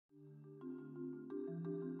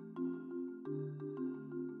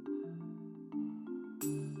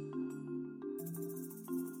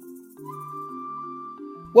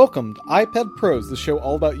Welcome to iPad Pros, the show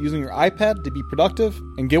all about using your iPad to be productive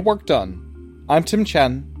and get work done. I'm Tim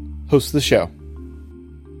Chen, host of the show.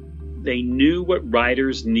 They knew what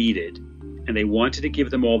writers needed, and they wanted to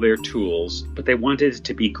give them all their tools, but they wanted it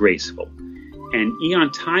to be graceful. And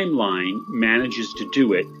Eon Timeline manages to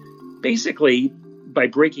do it basically by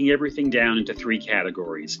breaking everything down into three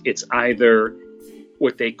categories. It's either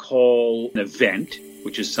what they call an event,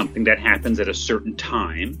 which is something that happens at a certain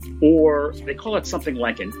time, or they call it something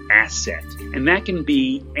like an asset. And that can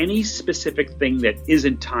be any specific thing that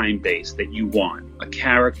isn't time-based that you want. A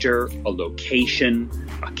character, a location,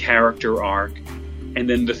 a character arc. And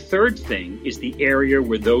then the third thing is the area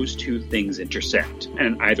where those two things intersect.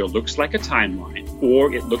 And it either looks like a timeline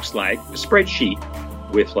or it looks like a spreadsheet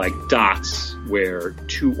with like dots where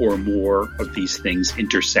two or more of these things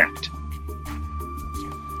intersect.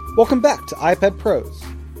 Welcome back to iPad Pros.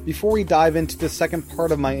 Before we dive into the second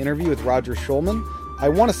part of my interview with Roger Schulman, I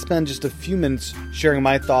want to spend just a few minutes sharing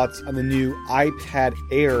my thoughts on the new iPad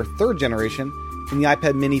Air 3rd generation and the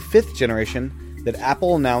iPad mini 5th generation that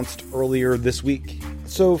Apple announced earlier this week.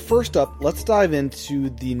 So first up, let's dive into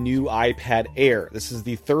the new iPad Air. This is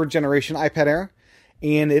the 3rd generation iPad Air,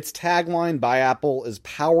 and its tagline by Apple is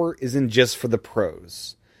 "Power isn't just for the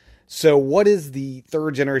pros." So what is the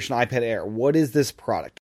 3rd generation iPad Air? What is this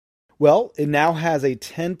product? Well, it now has a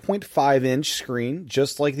 10.5-inch screen,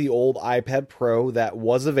 just like the old iPad Pro that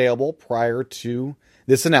was available prior to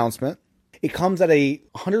this announcement. It comes at a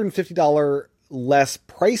 $150 less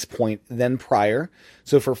price point than prior.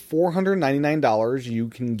 So for $499, you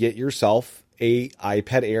can get yourself a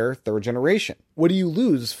iPad Air 3rd generation. What do you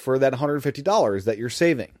lose for that $150 that you're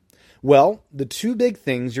saving? Well, the two big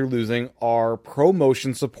things you're losing are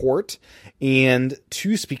ProMotion support and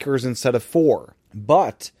 2 speakers instead of 4.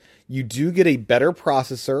 But you do get a better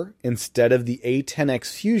processor. Instead of the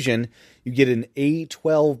A10X Fusion, you get an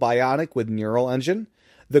A12 Bionic with Neural Engine.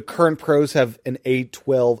 The current Pros have an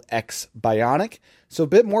A12X Bionic, so a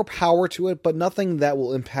bit more power to it, but nothing that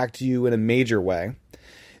will impact you in a major way.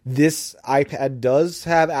 This iPad does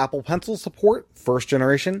have Apple Pencil support, 1st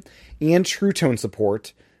generation, and True Tone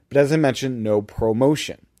support, but as I mentioned, no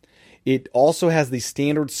ProMotion. It also has the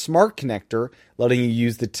standard smart connector, letting you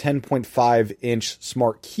use the 10.5-inch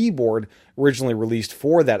smart keyboard originally released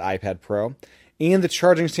for that iPad Pro. And the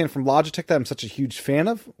charging stand from Logitech that I'm such a huge fan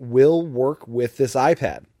of will work with this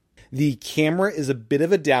iPad. The camera is a bit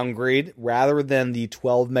of a downgrade. Rather than the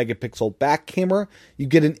 12-megapixel back camera, you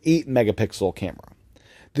get an 8-megapixel camera.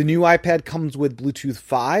 The new iPad comes with Bluetooth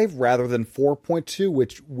 5 rather than 4.2,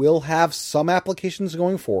 which will have some applications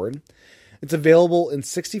going forward. It's available in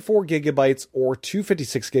 64 gigabytes or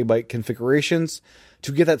 256 gigabyte configurations.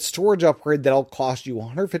 To get that storage upgrade, that'll cost you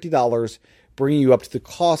 $150, bringing you up to the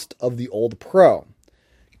cost of the old Pro.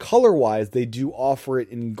 Color-wise, they do offer it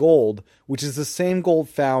in gold, which is the same gold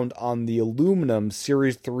found on the aluminum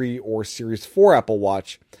Series 3 or Series 4 Apple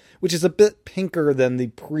Watch, which is a bit pinker than the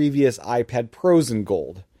previous iPad Pros in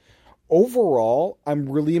gold. Overall, I'm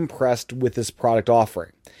really impressed with this product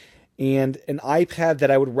offering, and an iPad that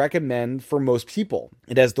I would recommend for most people.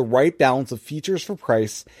 It has the right balance of features for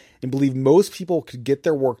price, and believe most people could get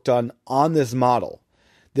their work done on this model.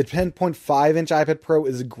 The 10.5-inch iPad Pro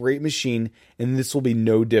is a great machine, and this will be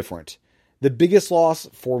no different. The biggest loss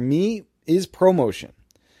for me is ProMotion.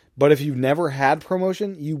 But if you've never had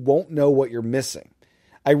ProMotion, you won't know what you're missing.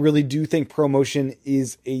 I really do think ProMotion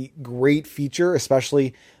is a great feature,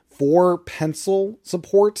 especially for pencil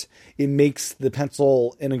support. It makes the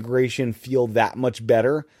pencil integration feel that much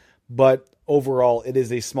better, but overall, it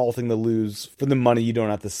is a small thing to lose for the money you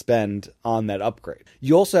don't have to spend on that upgrade.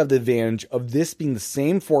 You also have the advantage of this being the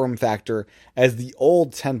same form factor as the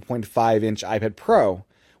old 10.5-inch iPad Pro,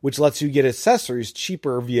 which lets you get accessories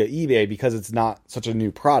cheaper via eBay because it's not such a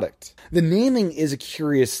new product. The naming is a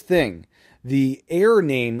curious thing. The Air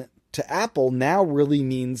name to Apple now really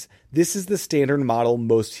means this is the standard model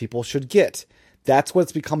most people should get. That's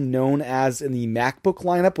what's become known as in the MacBook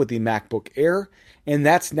lineup with the MacBook Air, and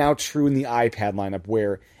that's now true in the iPad lineup,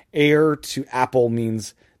 where Air to Apple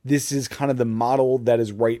means this is kind of the model that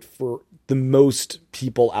is right for the most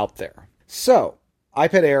people out there. So,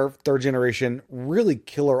 iPad Air 3rd generation, really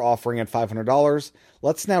killer offering at $500.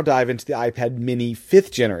 Let's now dive into the iPad mini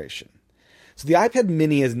 5th generation. So the iPad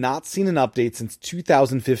mini has not seen an update since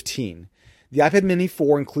 2015. The iPad mini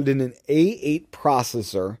 4 included an A8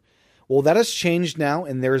 processor. Well, that has changed now,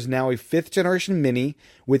 and there is now a 5th generation mini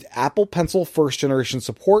with Apple Pencil 1st generation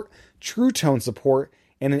support, True Tone support,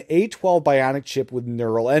 and an A12 Bionic chip with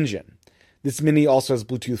Neural Engine. This mini also has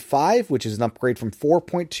Bluetooth 5, which is an upgrade from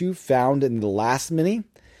 4.2 found in the last mini.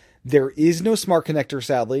 There is no smart connector,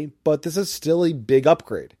 sadly, but this is still a big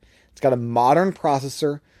upgrade. It's got a modern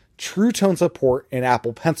processor, True Tone support, and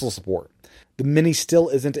Apple Pencil support. The Mini still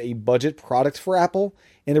isn't a budget product for Apple,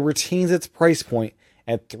 and it retains its price point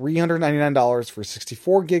at $399 for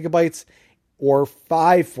 64 gigabytes or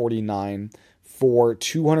 $549 for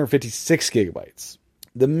 256 gigabytes.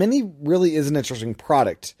 The Mini really is an interesting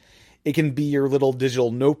product. It can be your little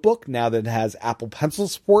digital notebook now that it has Apple Pencil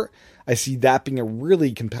support. I see that being a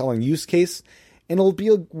really compelling use case, and it'll be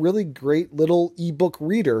a really great little ebook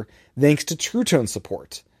reader thanks to True Tone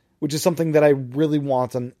support, which is something that I really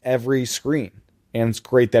want on every screen, and it's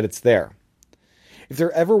great that it's there. If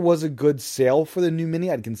there ever was a good sale for the new Mini,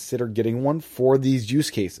 I'd consider getting one for these use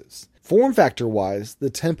cases. Form factor wise, the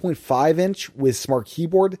 10.5 inch with smart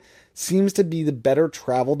keyboard seems to be the better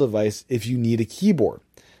travel device if you need a keyboard.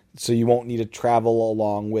 So you won't need to travel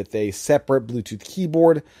along with a separate Bluetooth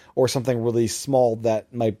keyboard or something really small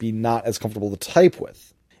that might be not as comfortable to type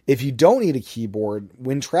with. If you don't need a keyboard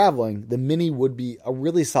when traveling, the Mini would be a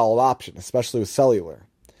really solid option, especially with cellular.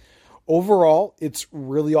 Overall, it's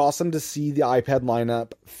really awesome to see the iPad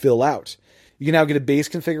lineup fill out. You can now get a base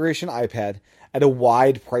configuration iPad at a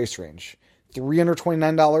wide price range.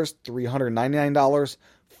 $329, $399,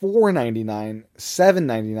 $499,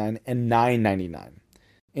 $799, and $999.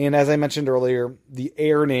 And as I mentioned earlier, the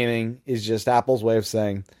Air naming is just Apple's way of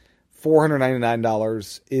saying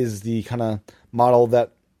 $499 is the kind of model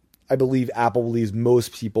that I believe Apple believes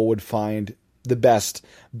most people would find the best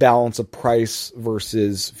balance of price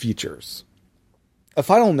versus features. A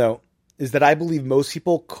final note is that I believe most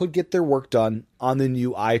people could get their work done on the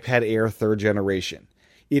new iPad Air 3rd generation.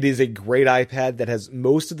 It is a great iPad that has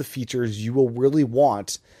most of the features you will really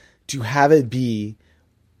want to have it be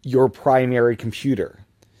your primary computer.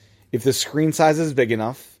 If the screen size is big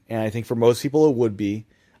enough, and I think for most people it would be,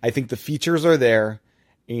 I think the features are there,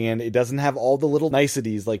 and it doesn't have all the little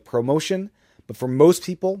niceties like ProMotion, but for most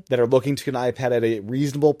people that are looking to an iPad at a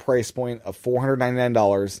reasonable price point of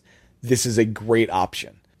 $499, this is a great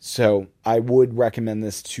option. So I would recommend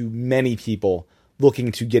this to many people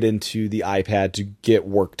looking to get into the iPad to get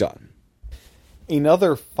work done.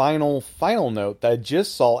 Another final note that I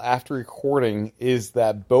just saw after recording is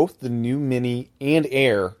that both the new Mini and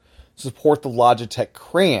Air support the Logitech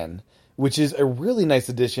Crayon, which is a really nice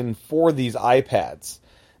addition for these iPads.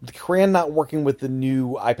 The Crayon not working with the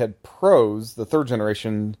new iPad Pros, the 3rd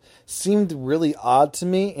generation, seemed really odd to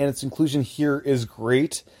me, and its inclusion here is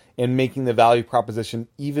great in making the value proposition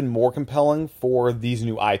even more compelling for these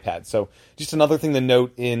new iPads. So just another thing to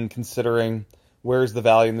note in considering where's the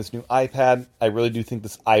value in this new iPad. I really do think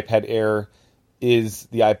this iPad Air is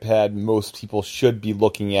the iPad most people should be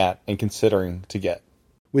looking at and considering to get.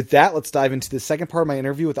 With that, let's dive into the second part of my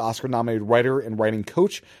interview with Oscar-nominated writer and writing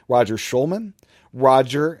coach Roger Schulman.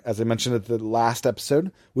 Roger, as I mentioned at the last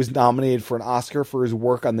episode, was nominated for an Oscar for his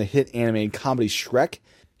work on the hit animated comedy Shrek.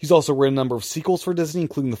 He's also written a number of sequels for Disney,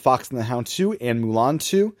 including The Fox and the Hound 2 and Mulan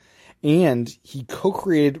 2. And he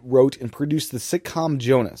co-created, wrote, and produced the sitcom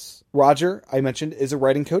Jonas. Roger, I mentioned, is a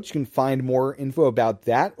writing coach. You can find more info about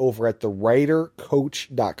that over at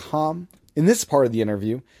thewritercoach.com. In this part of the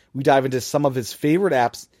interview, we dive into some of his favorite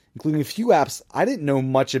apps, including a few apps I didn't know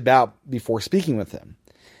much about before speaking with him.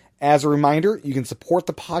 As a reminder, you can support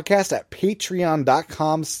the podcast at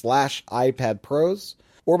patreon.com/iPadPros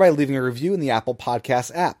or by leaving a review in the Apple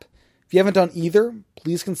Podcast app. If you haven't done either,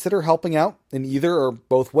 please consider helping out in either or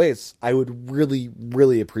both ways. I would really,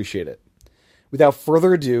 really appreciate it. Without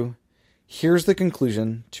further ado, here's the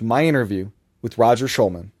conclusion to my interview with Roger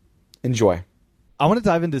Schulman. Enjoy. I want to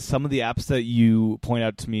dive into some of the apps that you point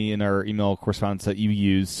out to me in our email correspondence that you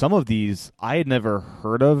use. Some of these I had never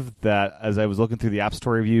heard of, that as I was looking through the App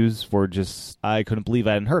Store reviews were just, I couldn't believe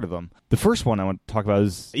I hadn't heard of them. The first one I want to talk about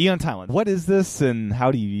is Eon Timeline. What is this and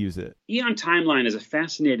how do you use it? Eon Timeline is a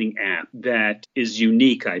fascinating app that is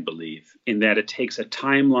unique, I believe, in that it takes a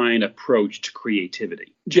timeline approach to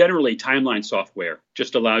creativity. Generally, timeline software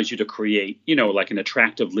just allows you to create, like an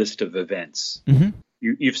attractive list of events. Mm-hmm.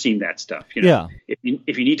 You've seen that stuff. Yeah. If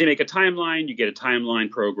you need to make a timeline, you get a timeline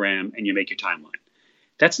program and you make your timeline.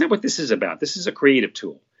 That's not what this is about. This is a creative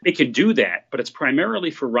tool. It can do that, but it's primarily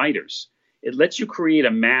for writers. It lets you create a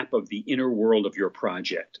map of the inner world of your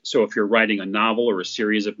project. So if you're writing a novel or a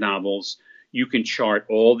series of novels, you can chart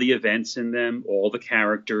all the events in them, all the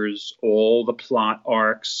characters, all the plot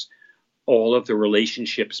arcs, all of the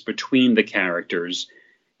relationships between the characters.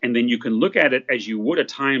 And then you can look at it as you would a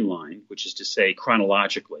timeline, which is to say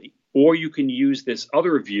chronologically, or you can use this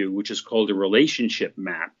other view, which is called a relationship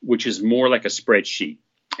map, which is more like a spreadsheet.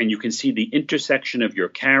 And you can see the intersection of your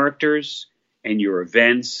characters and your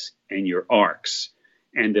events and your arcs.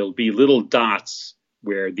 and there'll be little dots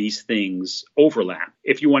where these things overlap.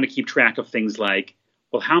 If you want to keep track of things like,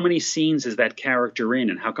 well, how many scenes is that character in,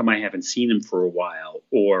 and how come I haven't seen him for a while?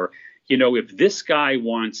 Or, if this guy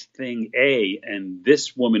wants thing A and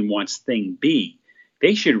this woman wants thing B,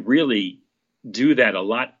 they should really do that a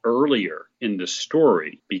lot earlier in the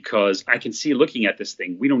story, because I can see looking at this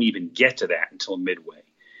thing, we don't even get to that until midway.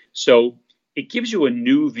 So it gives you a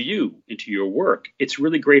new view into your work. It's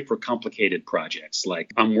really great for complicated projects.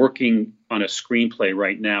 Like I'm working on a screenplay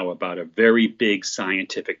right now about a very big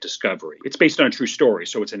scientific discovery. It's based on a true story,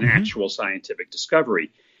 so it's an actual scientific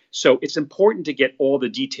discovery. So it's important to get all the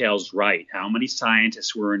details right. How many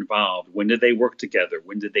scientists were involved? When did they work together?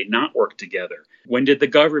 When did they not work together? When did the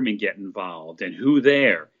government get involved and who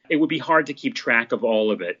there? It would be hard to keep track of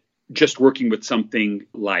all of it just working with something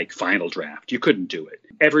like Final Draft. You couldn't do it.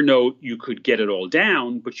 Evernote, you could get it all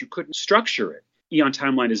down, but you couldn't structure it. Eon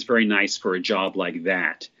Timeline is very nice for a job like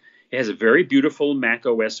that. It has a very beautiful Mac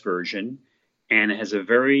OS version, and it has a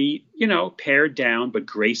very, pared down but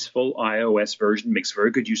graceful iOS version, makes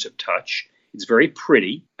very good use of touch. It's very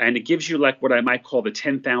pretty, and it gives you like what I might call the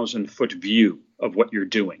 10,000-foot view of what you're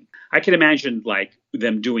doing. I can imagine like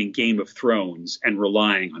them doing Game of Thrones and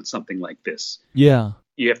relying on something like this. Yeah.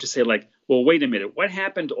 You have to say like, well, wait a minute, what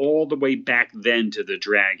happened all the way back then to the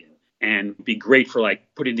dragon? And it'd be great for like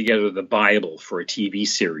putting together the Bible for a TV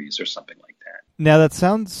series or something like that. Now that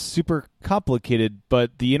sounds super complicated,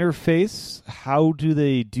 but the interface, how do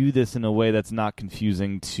they do this in a way that's not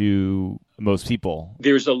confusing to most people?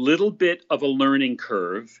 There's a little bit of a learning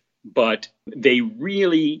curve, but they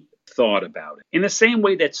really thought about it. In the same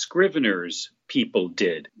way that Scrivener's people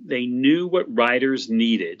did. They knew what writers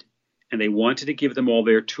needed, and they wanted to give them all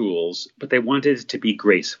their tools, but they wanted it to be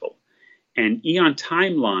graceful. And Eon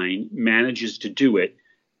Timeline manages to do it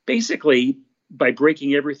basically by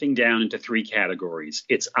breaking everything down into three categories.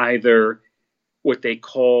 It's either what they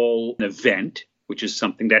call an event, which is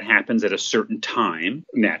something that happens at a certain time,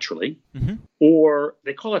 naturally, or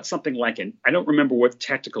they call it something like I don't remember what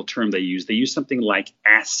technical term they use. They use something like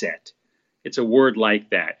asset. It's a word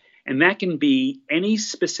like that. And that can be any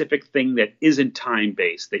specific thing that isn't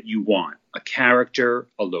time-based that you want. A character,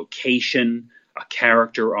 a location, a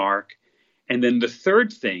character arc. And then the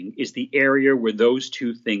third thing is the area where those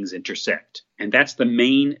two things intersect. And that's the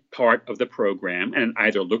main part of the program. And it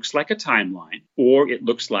either looks like a timeline or it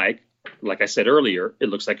looks like I said earlier, it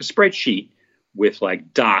looks like a spreadsheet with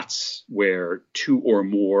like dots where two or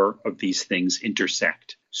more of these things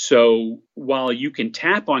intersect. So while you can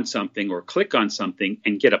tap on something or click on something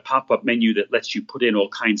and get a pop-up menu that lets you put in all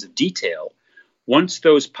kinds of detail, once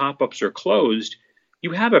those pop-ups are closed,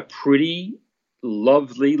 you have a pretty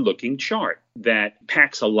lovely looking chart that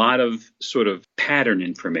packs a lot of sort of pattern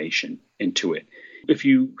information into it. If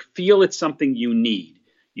you feel it's something you need,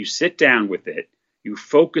 you sit down with it, you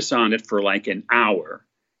focus on it for like an hour,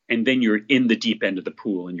 and then you're in the deep end of the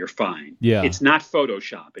pool and you're fine. Yeah. It's not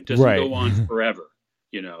Photoshop. It doesn't go on forever.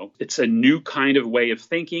 It's a new kind of way of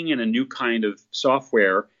thinking and a new kind of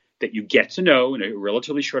software that you get to know in a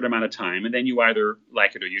relatively short amount of time. And then you either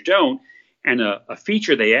like it or you don't. And a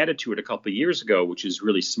feature they added to it a couple of years ago, which is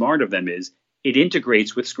really smart of them, is it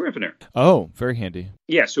integrates with Scrivener. Oh, very handy.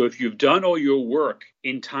 Yeah. So if you've done all your work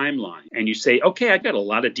in Timeline and you say, okay, I got a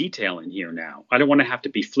lot of detail in here now. I don't want to have to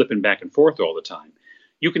be flipping back and forth all the time.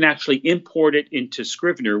 You can actually import it into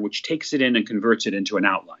Scrivener, which takes it in and converts it into an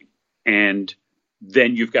outline. And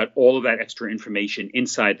then you've got all of that extra information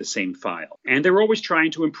inside the same file. And they're always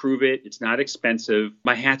trying to improve it. It's not expensive.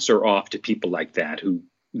 My hats are off to people like that who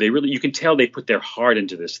you can tell they put their heart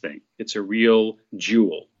into this thing. It's a real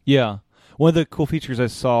jewel. Yeah. One of the cool features I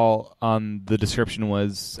saw on the description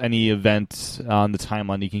was any event on the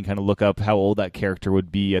timeline, you can kind of look up how old that character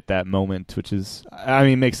would be at that moment, which is,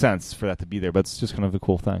 it makes sense for that to be there, but it's just kind of a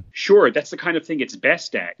cool thing. Sure. That's the kind of thing it's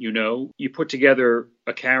best at. You put together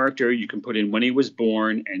a character, you can put in when he was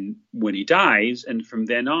born and when he dies. And from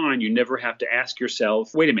then on, you never have to ask yourself,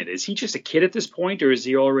 wait a minute, is he just a kid at this point or is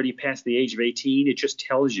he already past the age of 18? It just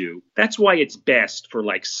tells you. That's why it's best for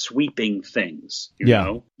like sweeping things. You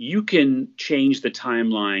know, you can change the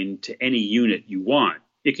timeline to any unit you want.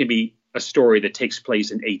 It can be a story that takes place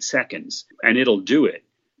in 8 seconds and it'll do it.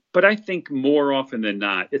 But I think more often than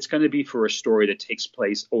not, it's going to be for a story that takes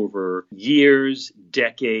place over years,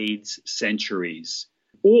 decades, centuries,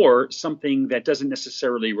 or something that doesn't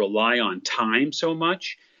necessarily rely on time so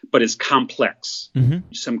much, but is complex.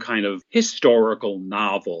 Mm-hmm. Some kind of historical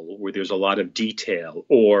novel where there's a lot of detail,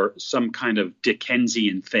 or some kind of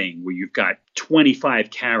Dickensian thing where you've got 25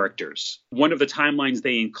 characters. One of the timelines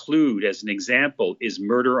they include as an example is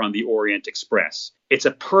Murder on the Orient Express. It's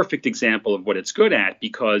a perfect example of what it's good at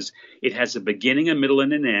because it has a beginning, a middle,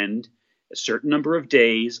 and an end, a certain number of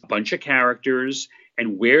days, a bunch of characters,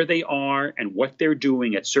 and where they are and what they're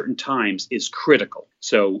doing at certain times is critical.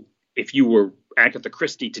 So if you were Agatha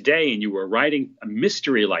Christie today and you were writing a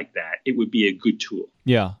mystery like that, it would be a good tool.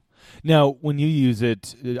 Yeah. Now, when you use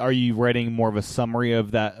it, are you writing more of a summary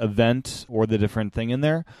of that event or the different thing in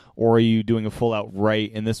there? Or are you doing a full-out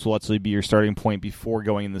write, and this will actually be your starting point before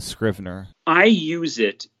going in the Scrivener? I use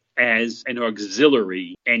it as an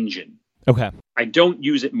auxiliary engine. Okay. I don't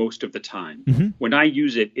use it most of the time. Mm-hmm. When I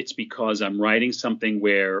use it, it's because I'm writing something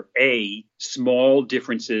where, A, small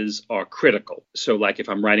differences are critical. So like if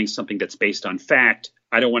I'm writing something that's based on fact,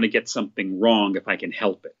 I don't want to get something wrong if I can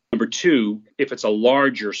help it. Number two, if it's a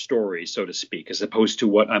larger story, so to speak, as opposed to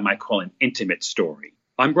what I might call an intimate story.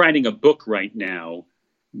 I'm writing a book right now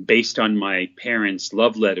based on my parents'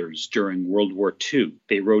 love letters during World War II.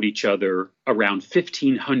 They wrote each other around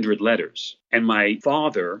 1,500 letters. And my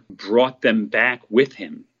father brought them back with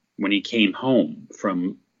him when he came home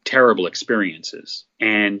from terrible experiences.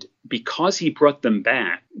 And because he brought them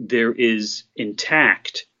back, there is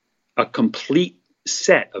intact a complete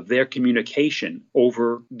set of their communication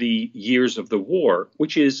over the years of the war,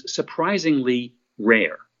 which is surprisingly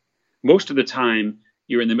rare. Most of the time,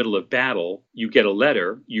 you're in the middle of battle, you get a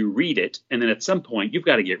letter, you read it, and then at some point, you've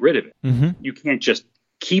got to get rid of it. Mm-hmm. You can't just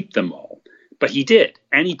keep them all. But he did,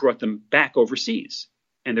 and he brought them back overseas,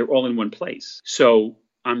 and they're all in one place. So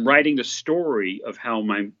I'm writing the story of how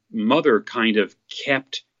my mother kind of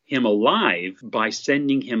kept him alive by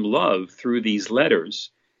sending him love through these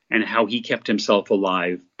letters, and how he kept himself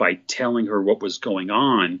alive by telling her what was going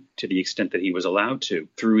on to the extent that he was allowed to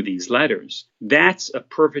through these letters. That's a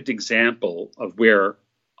perfect example of where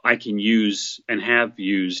I can use and have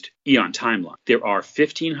used Eon Timeline. There are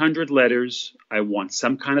 1,500 letters. I want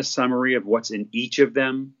some kind of summary of what's in each of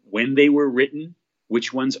them, when they were written,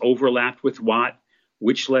 which ones overlapped with what,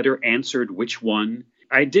 which letter answered which one.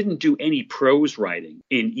 I didn't do any prose writing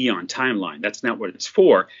in Eon Timeline. That's not what it's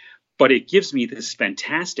for. But it gives me this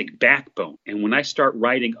fantastic backbone. And when I start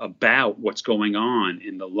writing about what's going on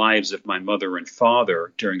in the lives of my mother and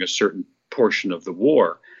father during a certain portion of the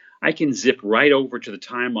war, I can zip right over to the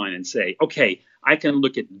timeline and say, okay, I can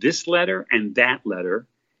look at this letter and that letter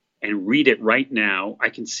and read it right now. I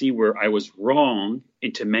can see where I was wrong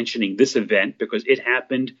into mentioning this event because it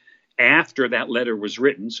happened after that letter was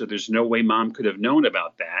written. So there's no way mom could have known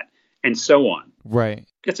about that, and so on. Right.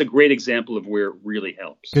 That's a great example of where it really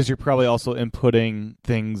helps. Because you're probably also inputting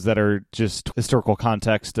things that are just historical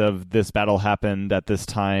context of this battle happened at this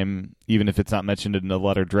time, even if it's not mentioned in the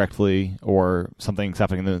letter directly or something's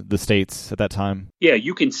happening in the States at that time. Yeah,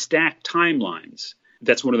 you can stack timelines.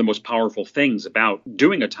 That's one of the most powerful things about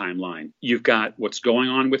doing a timeline. You've got what's going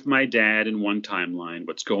on with my dad in one timeline,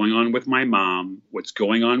 what's going on with my mom, what's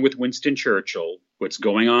going on with Winston Churchill, what's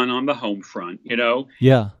going on the home front,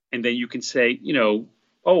 Yeah. And then you can say,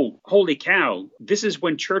 oh, holy cow, this is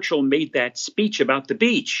when Churchill made that speech about the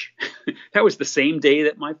beach. That was the same day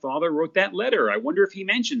that my father wrote that letter. I wonder if he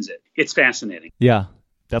mentions it. It's fascinating. Yeah,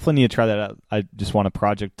 definitely need to try that out. I just want a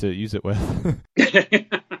project to use it with.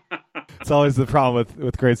 It's always the problem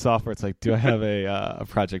with great software. It's like, do I have a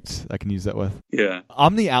project I can use that with? Yeah.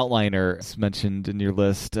 Omni Outliner is mentioned in your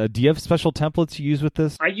list. Do you have special templates you use with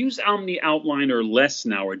this? I use Omni Outliner less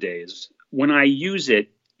nowadays. When I use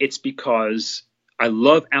it, it's because I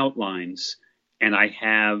love outlines and I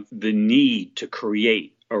have the need to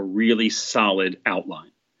create a really solid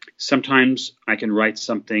outline. Sometimes I can write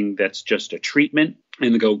something that's just a treatment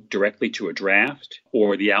and go directly to a draft,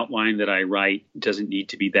 or the outline that I write doesn't need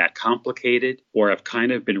to be that complicated, or I've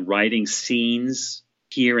kind of been writing scenes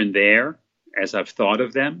here and there as I've thought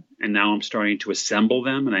of them, and now I'm starting to assemble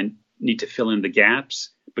them and I need to fill in the gaps,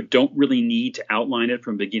 but don't really need to outline it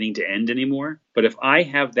from beginning to end anymore. But if I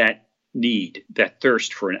have that need, that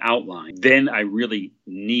thirst for an outline, then I really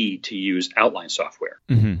need to use outline software.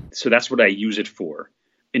 Mm-hmm. So that's what I use it for.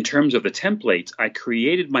 In terms of the templates, I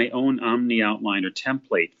created my own Omni Outliner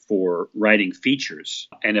template for writing features.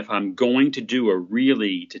 And if I'm going to do a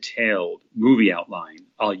really detailed movie outline,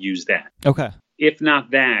 I'll use that. Okay. If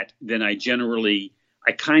not that, then I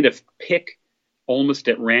kind of pick almost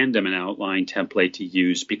at random an outline template to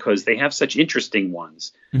use because they have such interesting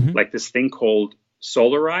ones, Mm-hmm. like this thing called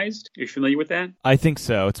Solarized. Are you familiar with that? I think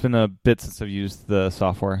so. It's been a bit since I've used the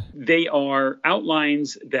software. They are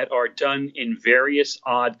outlines that are done in various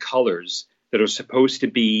odd colors that are supposed to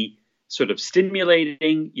be sort of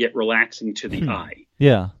stimulating yet relaxing to the eye.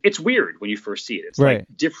 Yeah. It's weird when you first see it. It's Right. like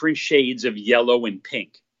different shades of yellow and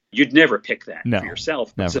pink. You'd never pick that for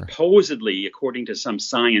yourself. But never. supposedly, according to some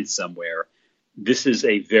science somewhere, this is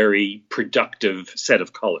a very productive set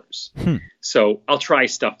of colors. So I'll try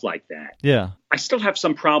stuff like that. Yeah. I still have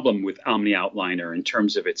some problem with Omni Outliner in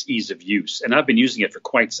terms of its ease of use, and I've been using it for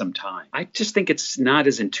quite some time. I just think it's not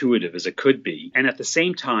as intuitive as it could be. And at the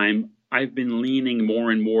same time, I've been leaning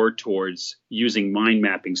more and more towards using mind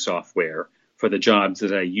mapping software for the jobs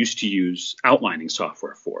that I used to use outlining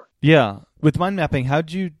software for. Yeah. With mind mapping,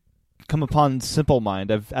 how'd you come upon Simple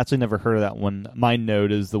Mind? I've actually never heard of that one.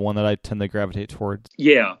 MindNode is the one that I tend to gravitate towards.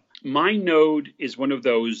 Yeah. MindNode is one of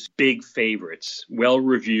those big favorites,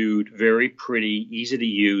 well-reviewed, very pretty, easy to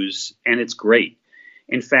use, and it's great.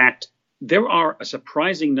 In fact, there are a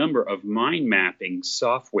surprising number of mind mapping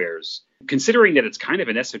softwares, considering that it's kind of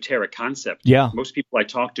an esoteric concept. Yeah. Most people I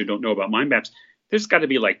talk to don't know about mind maps. There's got to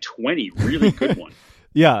be like 20 really good ones.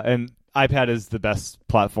 Yeah, and iPad is the best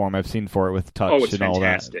platform I've seen for it with touch and all that. Oh, it's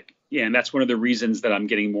fantastic. Yeah, and that's one of the reasons that I'm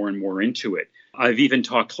getting more and more into it. I've even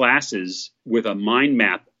taught classes with a mind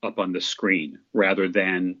map up on the screen rather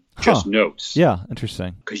than just notes. Yeah,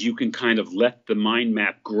 interesting. Because you can kind of let the mind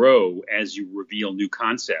map grow as you reveal new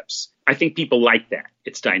concepts. I think people like that.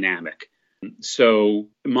 It's dynamic. So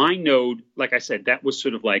MindNode, like I said, that was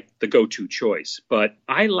sort of like the go-to choice. But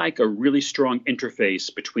I like a really strong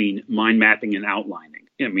interface between mind mapping and outlining.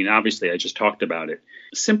 I mean, obviously, I just talked about it.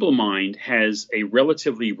 Simple Mind has a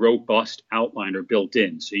relatively robust outliner built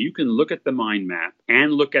in. So you can look at the mind map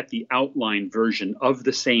and look at the outline version of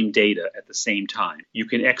the same data at the same time. You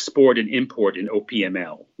can export and import in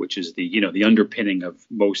OPML, which is the underpinning of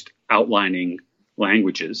most outlining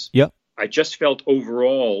languages. Yep. I just felt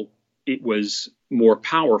overall it was more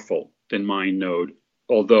powerful than MindNode,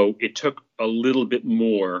 although it took a little bit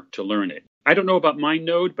more to learn it. I don't know about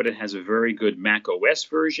MindNode, but it has a very good Mac OS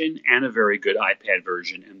version and a very good iPad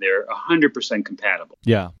version, and they're 100% compatible.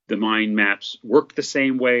 Yeah. The mind maps work the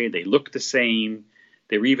same way. They look the same.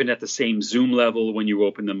 They're even at the same zoom level when you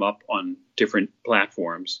open them up on different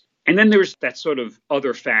platforms. And then there's that sort of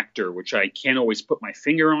other factor, which I can't always put my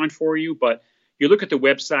finger on for you, but you look at the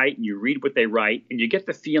website and you read what they write and you get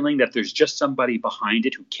the feeling that there's just somebody behind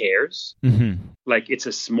it who cares. Mm-hmm. Like it's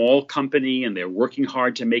a small company and they're working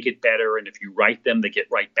hard to make it better. And if you write them, they get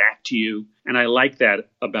right back to you. And I like that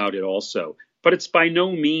about it also. But it's by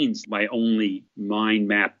no means my only mind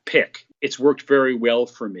map pick. It's worked very well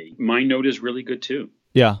for me. MindNode is really good too.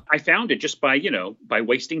 Yeah. I found it just by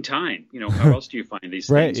wasting time. How else do you find these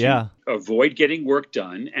Right, things? yeah. You avoid getting work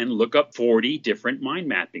done and look up 40 different mind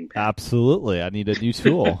mapping patterns. Absolutely. I need a new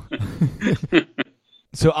tool.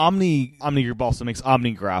 So Omni Group also makes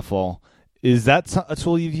OmniGraffle. Is that a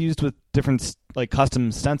tool you've used with different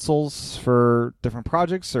custom stencils for different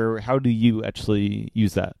projects, or how do you actually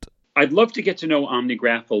use that? I'd love to get to know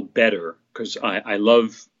OmniGraffle better because I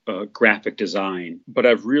love graphic design, but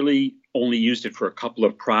I've really only used it for a couple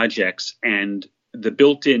of projects, and the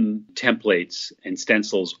built-in templates and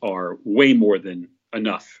stencils are way more than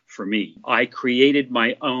enough for me. I created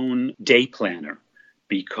my own day planner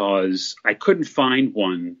because I couldn't find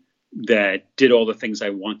one that did all the things I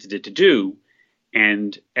wanted it to do.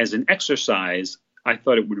 And as an exercise, I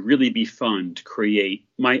thought it would really be fun to create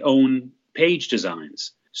my own page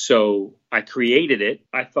designs. So I created it.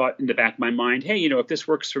 I thought in the back of my mind, hey, if this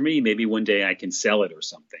works for me, maybe one day I can sell it or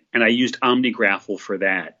something. And I used OmniGraffle for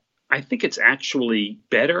that. I think it's actually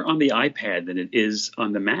better on the iPad than it is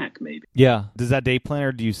on the Mac, maybe. Yeah. Does that day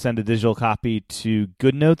planner, do you send a digital copy to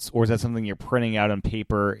GoodNotes, or is that something you're printing out on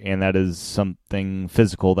paper and that is something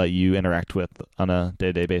physical that you interact with on a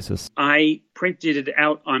day-to-day basis? I printed it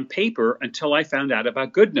out on paper until I found out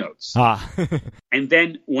about GoodNotes. And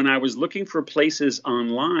then when I was looking for places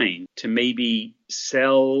online to maybe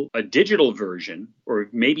sell a digital version or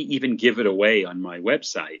maybe even give it away on my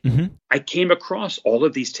website, I came across all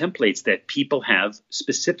of these templates that people have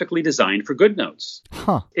specifically designed for GoodNotes.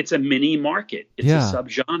 It's a mini market. It's a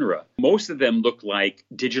subgenre. Most of them look like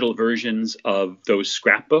digital versions of those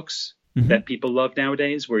scrapbooks that people love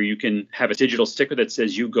nowadays, where you can have a digital sticker that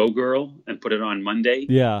says "You Go Girl" and put it on Monday.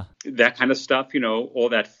 Yeah. That kind of stuff, all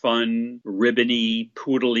that fun, ribbony,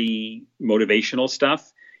 poodly, motivational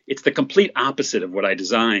stuff. It's the complete opposite of what I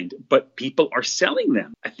designed, but people are selling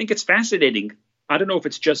them. I think it's fascinating. I don't know if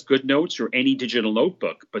it's just GoodNotes or any digital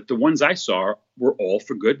notebook, but the ones I saw were all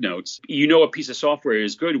for GoodNotes. A piece of software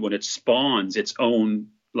is good when it spawns its own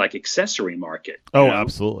like accessory market. Oh, you know?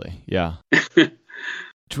 absolutely. Yeah.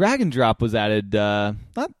 Drag and drop was added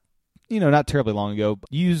not terribly long ago.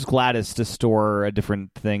 You use Gladys to store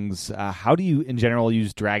different things. How do you, in general,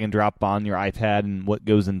 use drag and drop on your iPad, and what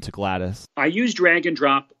goes into Gladys? I use drag and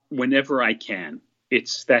drop whenever I can.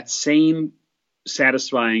 It's that same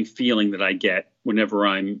satisfying feeling that I get whenever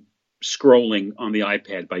I'm scrolling on the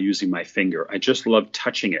iPad by using my finger. I just love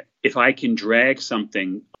touching it. If I can drag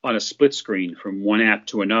something on a split screen from one app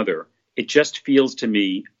to another, it just feels to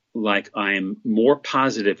me like I'm more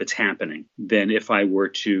positive it's happening than if I were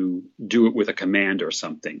to do it with a command or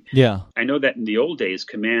something. Yeah. I know that in the old days,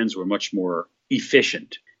 commands were much more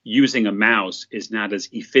efficient. Using a mouse is not as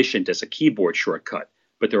efficient as a keyboard shortcut.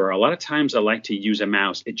 But there are a lot of times I like to use a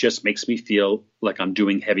mouse. It just makes me feel like I'm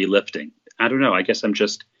doing heavy lifting. I don't know. I guess I'm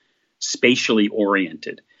just spatially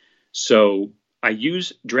oriented. So I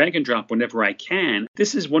use drag and drop whenever I can.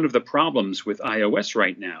 This is one of the problems with iOS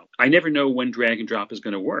right now. I never know when drag and drop is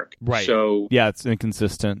going to work. Right. So yeah, it's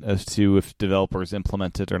inconsistent as to if developers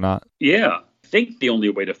implement it or not. Yeah. I think the only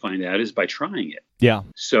way to find out is by trying it. Yeah.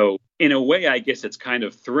 So in a way, I guess it's kind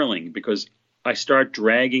of thrilling because I start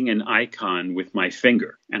dragging an icon with my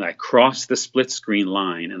finger and I cross the split screen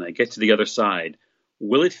line and I get to the other side.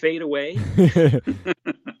 Will it fade away?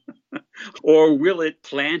 Or will it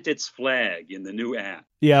plant its flag in the new app?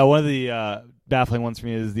 Yeah, one of the baffling ones for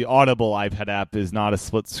me is the Audible iPad app is not a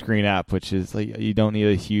split screen app, which is like you don't need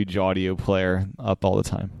a huge audio player up all the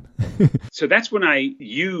time. So that's when I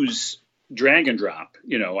use drag and drop.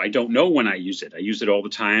 I don't know when I use it. I use it all the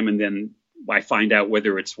time and then I find out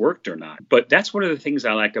whether it's worked or not. But that's one of the things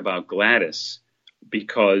I like about Gladys,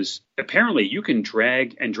 because apparently you can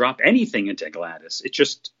drag and drop anything into Gladys. It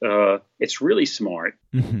just, it's really smart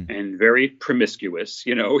and very promiscuous.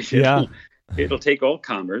 It'll take all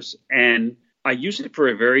comers. And I use it for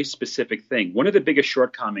a very specific thing. One of the biggest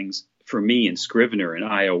shortcomings for me in Scrivener and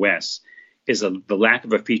iOS is the lack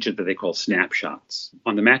of a feature that they call snapshots.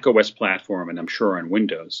 On the Mac OS platform, and I'm sure on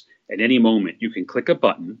Windows, at any moment you can click a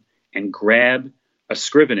button and grab a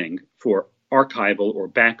scrivening for archival or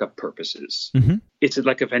backup purposes. It's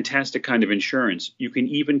like a fantastic kind of insurance. You can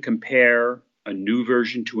even compare a new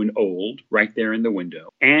version to an old right there in the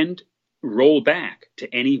window and roll back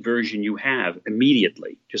to any version you have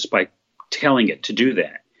immediately just by telling it to do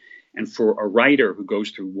that. And for a writer who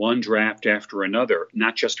goes through one draft after another,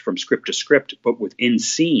 not just from script to script, but within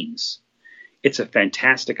scenes, it's a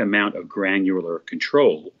fantastic amount of granular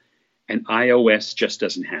control. And iOS just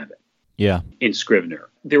doesn't have it. Yeah. In Scrivener.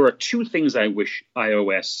 There are two things I wish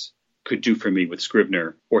iOS could do for me with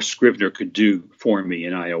Scrivener, or Scrivener could do for me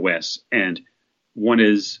in iOS. And one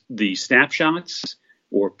is the snapshots,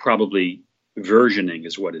 or probably versioning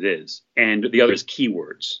is what it is. And the other is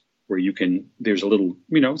keywords, where there's a little,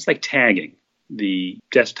 it's like tagging. The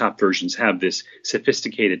desktop versions have this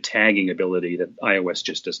sophisticated tagging ability that iOS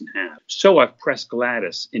just doesn't have. So I've pressed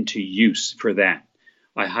Gladys into use for that.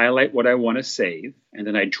 I highlight what I want to save, and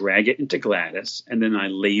then I drag it into Gladys, and then I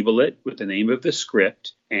label it with the name of the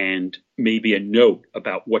script and maybe a note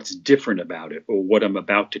about what's different about it or what I'm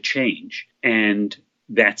about to change. And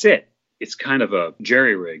that's it. It's kind of a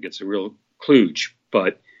jerry-rig. It's a real kludge,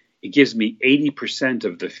 but it gives me 80%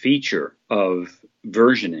 of the feature of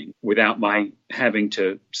versioning without my having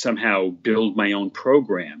to somehow build my own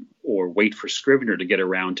program or wait for Scrivener to get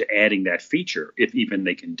around to adding that feature, if even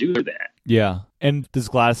they can do that. Yeah. And does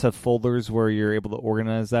Gladys have folders where you're able to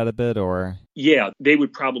organize that a bit, or? Yeah, they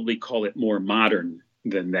would probably call it more modern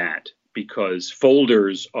than that, because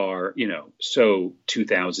folders are, so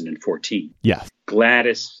 2014. Yes.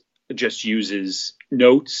 Gladys just uses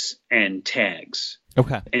notes and tags.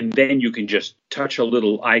 Okay. And then you can just touch a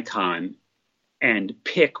little icon and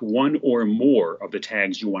pick one or more of the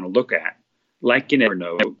tags you want to look at, like in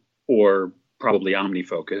Evernote or probably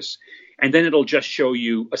OmniFocus. And then it'll just show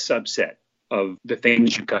you a subset of the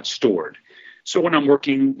things you've got stored. So when I'm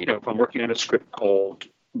working, if I'm working on a script called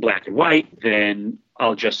Black and White, then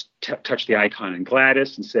I'll just touch the icon in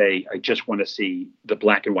Gladys and say, I just want to see the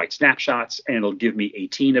black and white snapshots, and it'll give me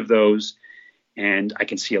 18 of those. And I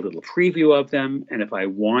can see a little preview of them. And if I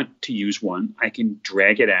want to use one, I can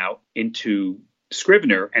drag it out into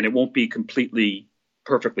Scrivener, and it won't be completely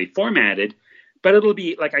perfectly formatted, but it'll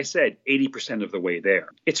be, like I said, 80% of the way there.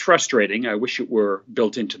 It's frustrating. I wish it were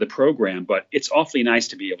built into the program, but it's awfully nice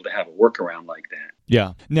to be able to have a workaround like that.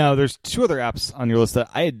 Yeah. Now, there's two other apps on your list that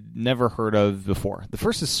I had never heard of before. The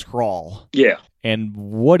first is Scrawl. Yeah. And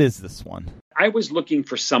what is this one? I was looking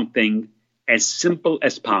for something as simple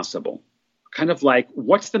as possible. Kind of like,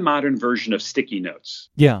 what's the modern version of sticky notes?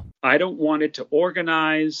 Yeah. I don't want it to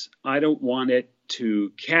organize. I don't want it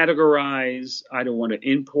to categorize. I don't want to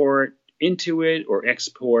import into it or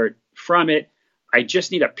export from it. I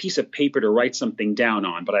just need a piece of paper to write something down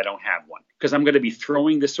on, but I don't have one because I'm going to be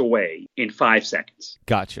throwing this away in 5 seconds.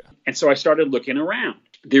 Gotcha. And so I started looking around.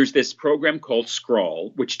 There's this program called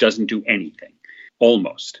Scrawl, which doesn't do anything,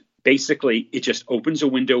 almost. Basically, it just opens a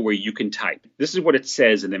window where you can type. This is what it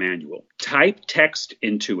says in the manual. Type text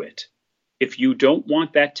into it. If you don't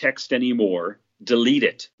want that text anymore, delete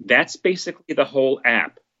it. That's basically the whole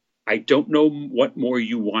app. I don't know what more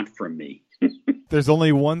you want from me. There's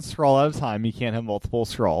only one scroll at a time. You can't have multiple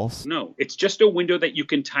scrolls. No, it's just a window that you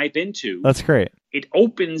can type into. That's great. It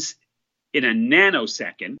opens in a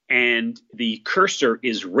nanosecond, and the cursor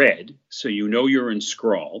is red, so you know you're in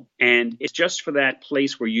Scrawl. And it's just for that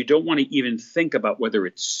place where you don't want to even think about whether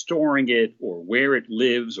it's storing it or where it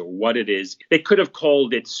lives or what it is. They could have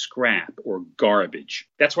called it scrap or garbage.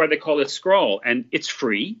 That's why they call it Scrawl. And it's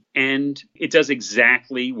free, and it does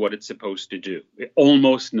exactly what it's supposed to do.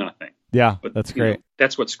 Almost nothing. Yeah, But that's great.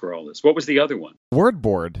 That's what Scrawl is. What was the other one?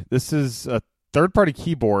 WordBoard. This is a third-party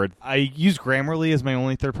keyboard. I use Grammarly as my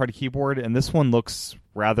only third-party keyboard, and this one looks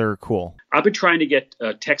rather cool. I've been trying to get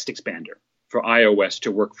a text expander for iOS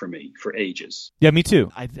to work for me for ages. Yeah, me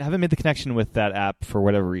too. I haven't made the connection with that app for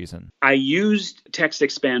whatever reason. I used text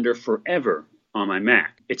expander forever on my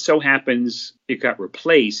Mac. It so happens it got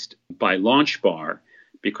replaced by LaunchBar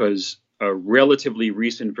because a relatively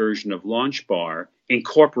recent version of LaunchBar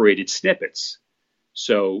incorporated snippets.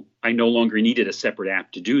 So I no longer needed a separate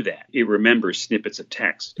app to do that. It remembers snippets of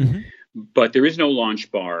text. Mm-hmm. But there is no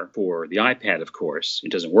launch bar for the iPad, of course.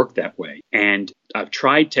 It doesn't work that way. And I've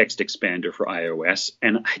tried Text Expander for iOS,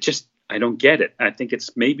 and I don't get it. I think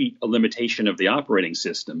it's maybe a limitation of the operating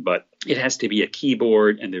system, but it has to be a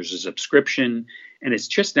keyboard, and there's a subscription, and it's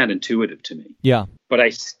just not intuitive to me. Yeah. But I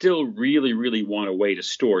still really, really want a way to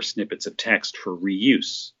store snippets of text for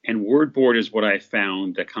reuse. And WordBoard is what I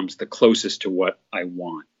found that comes the closest to what I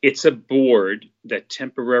want. It's a board that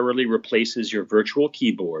temporarily replaces your virtual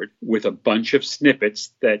keyboard with a bunch of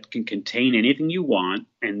snippets that can contain anything you want,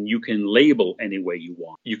 and you can label any way you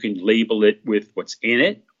want. You can label it with what's in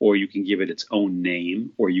it, or you can give it its own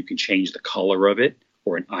name, or you can change the color of it,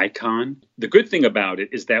 or an icon. The good thing about it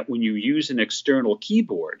is that when you use an external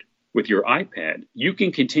keyboard with your iPad, you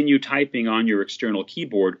can continue typing on your external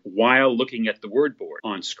keyboard while looking at the WordBoard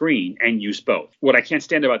on screen and use both. What I can't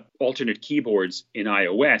stand about alternate keyboards in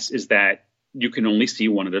iOS is that you can only see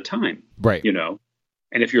one at a time. Right.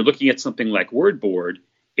 And if you're looking at something like WordBoard,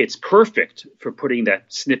 it's perfect for putting that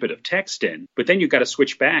snippet of text in, but then you've got to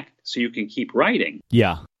switch back so you can keep writing.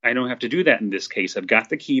 Yeah. I don't have to do that in this case. I've got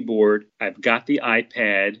the keyboard, I've got the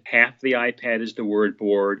iPad, half the iPad is the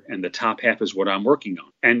WordBoard, and the top half is what I'm working on.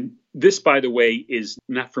 And this, by the way, is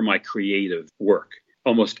not for my creative work.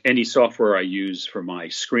 Almost any software I use for my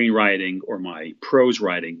screenwriting or my prose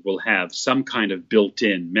writing will have some kind of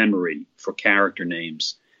built-in memory for character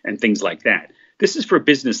names and things like that. This is for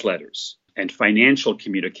business letters and financial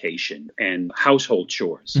communication and household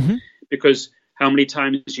chores. Mm-hmm. Because how many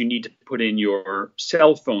times you need to put in your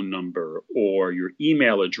cell phone number or your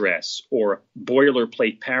email address or a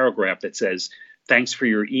boilerplate paragraph that says, "Thanks for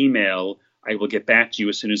your email. I will get back to you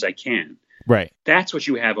as soon as I can." Right. That's what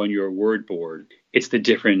you have on your WordBoard. It's the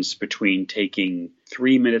difference between taking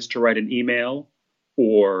 3 minutes to write an email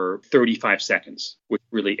or 35 seconds, which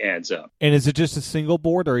really adds up. And is it just a single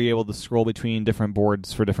board, or are you able to scroll between different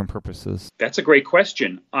boards for different purposes? That's a great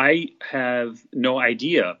question. I have no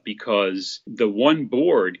idea because the one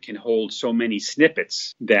board can hold so many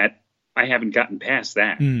snippets that I haven't gotten past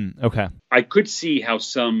that. Okay. I could see how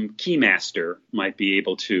some keymaster might be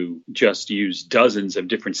able to just use dozens of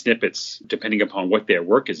different snippets depending upon what their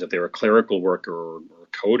work is, if they're a clerical worker or a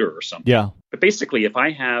coder or something. Yeah. But basically, if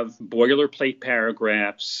I have boilerplate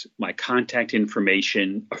paragraphs, my contact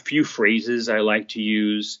information, a few phrases I like to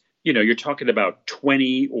use, you're talking about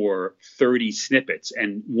 20 or 30 snippets,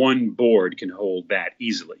 and one board can hold that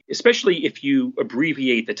easily, especially if you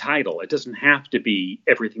abbreviate the title. It doesn't have to be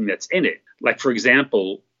everything that's in it. Like, for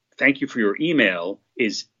example, "Thank you for your email"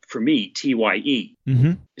 is, for me, TYE.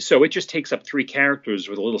 Mm-hmm. So it just takes up 3 characters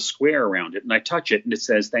with a little square around it, and I touch it, and it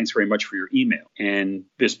says, "Thanks very much for your email." And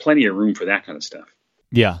there's plenty of room for that kind of stuff.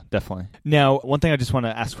 Yeah, definitely. Now, one thing I just want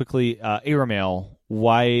to ask quickly, Airmail.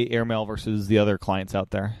 Why Airmail versus the other clients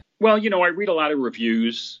out there? Well, I read a lot of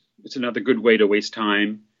reviews. It's another good way to waste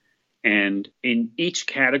time. And in each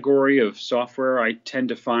category of software, I tend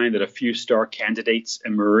to find that a few star candidates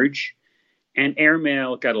emerge. And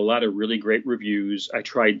Airmail got a lot of really great reviews. I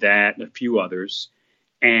tried that and a few others.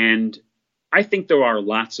 And I think there are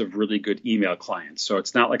lots of really good email clients. So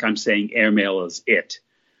it's not like I'm saying Airmail is it.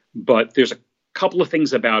 But there's a couple of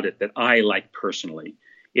things about it that I like personally.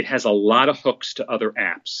 It has a lot of hooks to other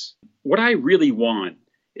apps. What I really want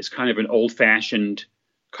is kind of an old-fashioned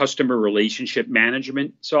customer relationship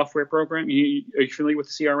management software program. Are you familiar with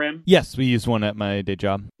CRM? Yes, we use one at my day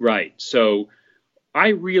job. Right. So I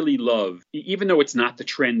really love, even though it's not the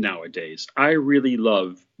trend nowadays, I really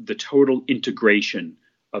love the total integration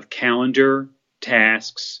of calendar,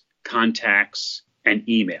 tasks, contacts, and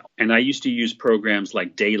email. And I used to use programs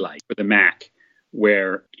like Daylight for the Mac,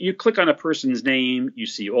 where you click on a person's name, you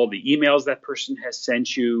see all the emails that person has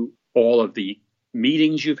sent you, all of the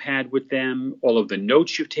meetings you've had with them, all of the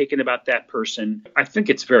notes you've taken about that person. I think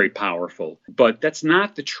it's very powerful, but that's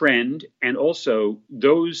not the trend. And also,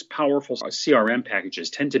 those powerful CRM packages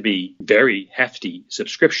tend to be very hefty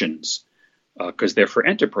subscriptions because they're for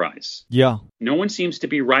enterprise. Yeah. No one seems to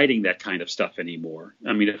be writing that kind of stuff anymore.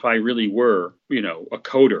 I mean, if I really were, a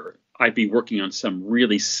coder, I'd be working on some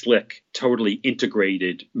really slick, totally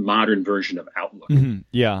integrated, modern version of Outlook. Mm-hmm.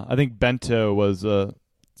 Yeah, I think Bento was a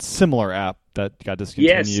similar app that got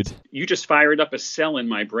discontinued. Yes, you just fired up a cell in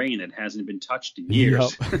my brain that hasn't been touched in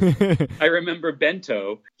years. Yep. I remember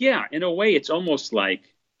Bento. Yeah, in a way, it's almost like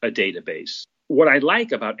a database. What I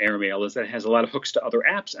like about Airmail is that it has a lot of hooks to other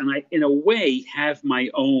apps, and I, in a way, have my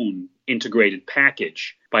own integrated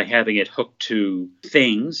package by having it hooked to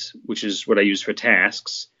Things, which is what I use for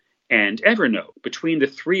tasks, and Evernote. Between the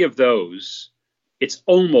three of those, it's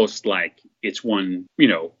almost like it's one,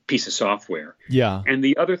 piece of software. Yeah. And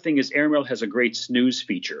the other thing is Airmail has a great snooze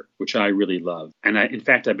feature, which I really love. And in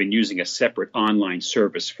fact, I've been using a separate online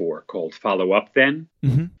service called Follow Up Then.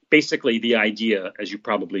 Mm-hmm. Basically, the idea, as you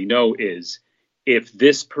probably know, is if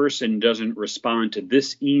this person doesn't respond to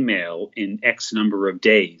this email in X number of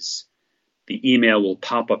days, the email will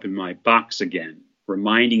pop up in my box again,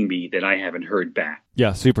 reminding me that I haven't heard back.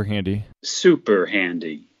 Yeah, super handy. Super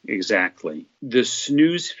handy. Exactly. The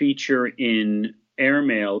snooze feature in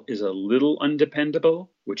Airmail is a little undependable,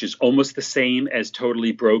 which is almost the same as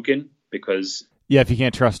totally broken because yeah, if you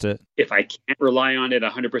can't trust it. If I can't rely on it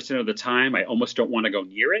 100% of the time, I almost don't want to go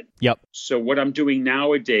near it. Yep. So what I'm doing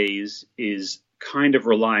nowadays is kind of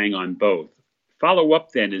relying on both. Follow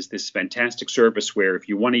Up Then is this fantastic service where if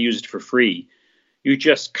you want to use it for free, you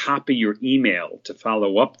just copy your email to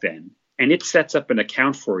Follow Up Then. And it sets up an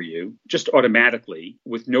account for you just automatically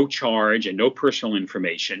with no charge and no personal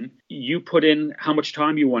information. You put in how much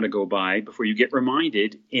time you want to go by before you get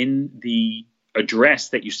reminded in the address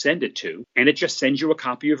that you send it to. And it just sends you a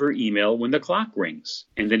copy of your email when the clock rings.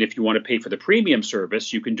 And then if you want to pay for the premium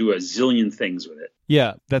service, you can do a zillion things with it.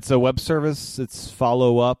 Yeah, that's a web service. It's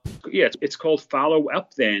Follow Up. Yeah, it's called Follow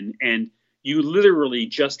Up Then. And you literally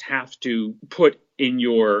just have to put in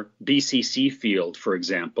your BCC field, for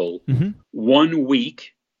example, 1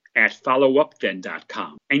 week at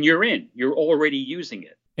followupthen.com. And you're in. You're already using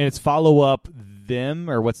it. And it's Follow Up Them,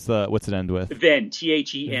 or what's it end with? Then,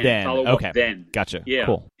 THEN. Then. Follow Okay. Up Then. Gotcha. Yeah.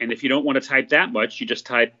 Cool. And if you don't want to type that much, you just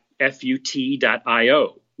type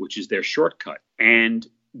FUT.io, which is their shortcut. And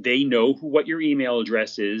they know what your email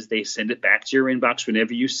address is. They send it back to your inbox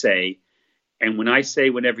whenever you say. And when I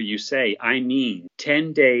say whenever you say, I mean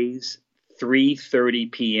 10 days,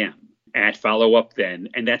 3:30 p.m. at Follow Up Then,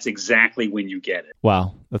 and that's exactly when you get it.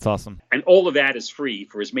 Wow, that's awesome. And all of that is free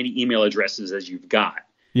for as many email addresses as you've got.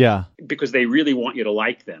 Yeah. Because they really want you to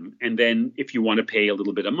like them. And then if you want to pay a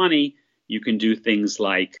little bit of money, you can do things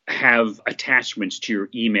like have attachments to your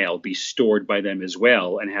email be stored by them as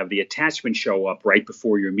well and have the attachment show up right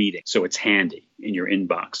before your meeting. So it's handy in your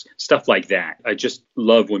inbox. Stuff like that. I just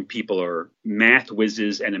love when people are math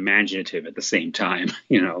whizzes and imaginative at the same time,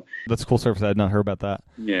 That's a cool service. I had not heard about that.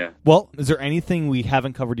 Yeah. Well, is there anything we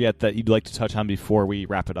haven't covered yet that you'd like to touch on before we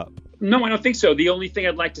wrap it up? No, I don't think so. The only thing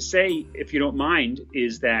I'd like to say, if you don't mind,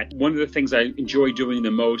 is that one of the things I enjoy doing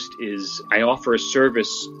the most is I offer a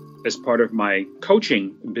service as part of my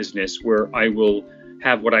coaching business where I will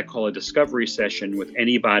have what I call a discovery session with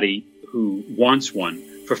anybody who wants one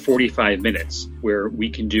for 45 minutes, where we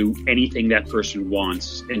can do anything that person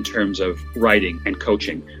wants in terms of writing and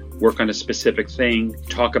coaching. Work on a specific thing,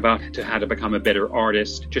 talk about how to become a better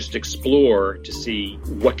artist, just explore to see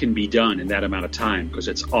what can be done in that amount of time, because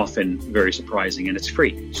it's often very surprising and it's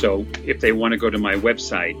free. So if they want to go to my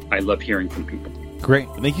website, I love hearing from people. Great.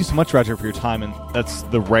 Thank you so much, Roger, for your time. And that's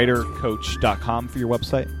thewritercoach.com for your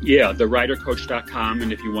website? Yeah, thewritercoach.com.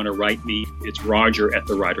 And if you want to write me, it's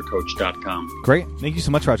roger@thewritercoach.com. Great. Thank you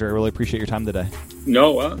so much, Roger. I really appreciate your time today.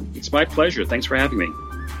 No, it's my pleasure. Thanks for having me.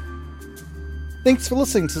 Thanks for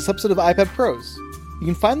listening to this episode of iPad Pros. You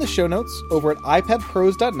can find the show notes over at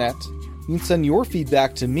iPadPros.net. You can send your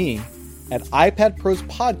feedback to me at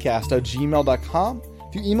iPadProsPodcast@gmail.com.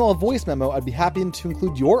 If you email a voice memo, I'd be happy to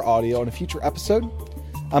include your audio in a future episode.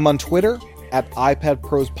 I'm on Twitter at iPad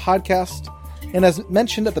Pros Podcast. And as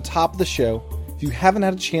mentioned at the top of the show, if you haven't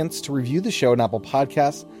had a chance to review the show on Apple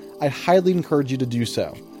Podcasts, I highly encourage you to do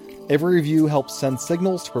so. Every review helps send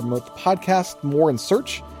signals to promote the podcast more in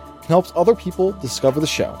search and helps other people discover the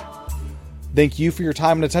show. Thank you for your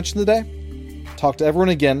time and attention today. Talk to everyone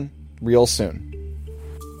again real soon.